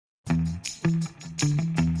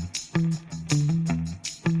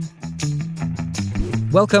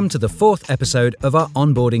Welcome to the 4th episode of our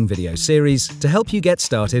onboarding video series to help you get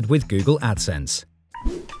started with Google AdSense.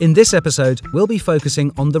 In this episode, we'll be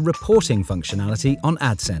focusing on the reporting functionality on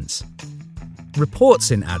AdSense.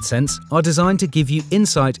 Reports in AdSense are designed to give you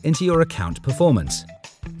insight into your account performance.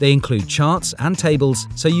 They include charts and tables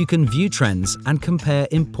so you can view trends and compare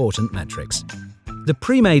important metrics. The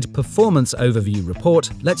pre-made Performance Overview report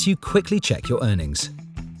lets you quickly check your earnings.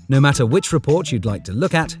 No matter which report you'd like to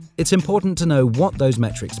look at, it's important to know what those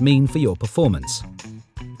metrics mean for your performance.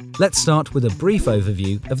 Let's start with a brief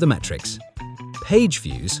overview of the metrics. Page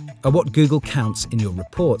views are what Google counts in your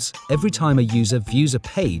reports every time a user views a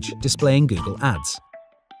page displaying Google Ads.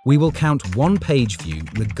 We will count one page view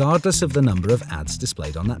regardless of the number of ads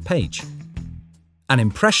displayed on that page. An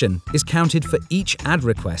impression is counted for each ad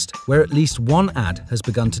request where at least one ad has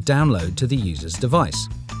begun to download to the user's device.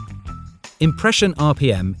 Impression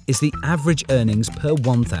RPM is the average earnings per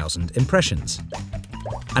 1,000 impressions.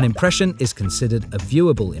 An impression is considered a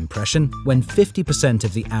viewable impression when 50%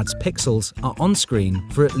 of the ad's pixels are on screen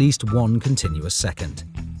for at least one continuous second.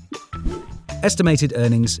 Estimated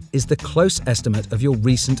earnings is the close estimate of your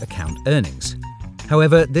recent account earnings.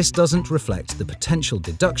 However, this doesn't reflect the potential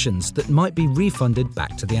deductions that might be refunded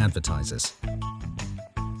back to the advertisers.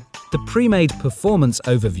 The pre-made Performance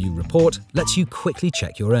Overview report lets you quickly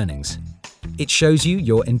check your earnings. It shows you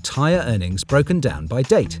your entire earnings broken down by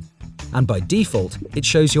date, and by default, it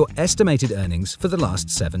shows your estimated earnings for the last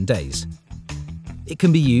 7 days. It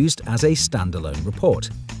can be used as a standalone report,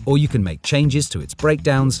 or you can make changes to its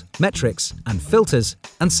breakdowns, metrics, and filters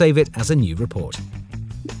and save it as a new report.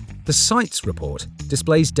 The Sites report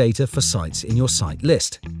displays data for sites in your site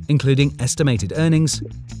list, including estimated earnings,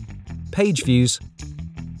 page views,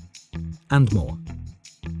 and more.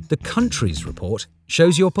 The Countries report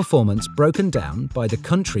shows your performance broken down by the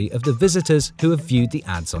country of the visitors who have viewed the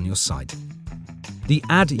ads on your site. The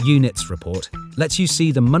Ad Units report lets you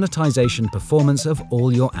see the monetization performance of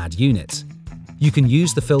all your ad units. You can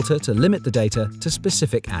use the filter to limit the data to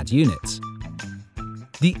specific ad units.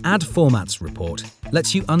 The Ad Formats report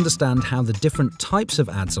lets you understand how the different types of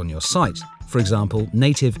ads on your site, for example,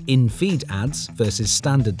 native in-feed ads versus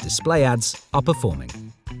standard display ads, are performing.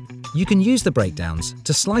 You can use the breakdowns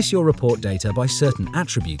to slice your report data by certain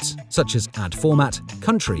attributes, such as ad format,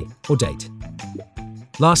 country, or date.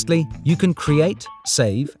 Lastly, you can create,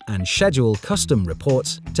 save, and schedule custom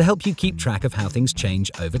reports to help you keep track of how things change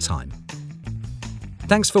over time.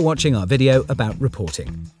 Thanks for watching our video about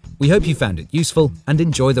reporting. We hope you found it useful and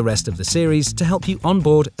enjoy the rest of the series to help you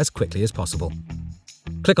onboard as quickly as possible.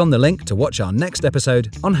 Click on the link to watch our next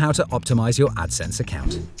episode on how to optimize your AdSense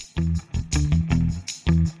account.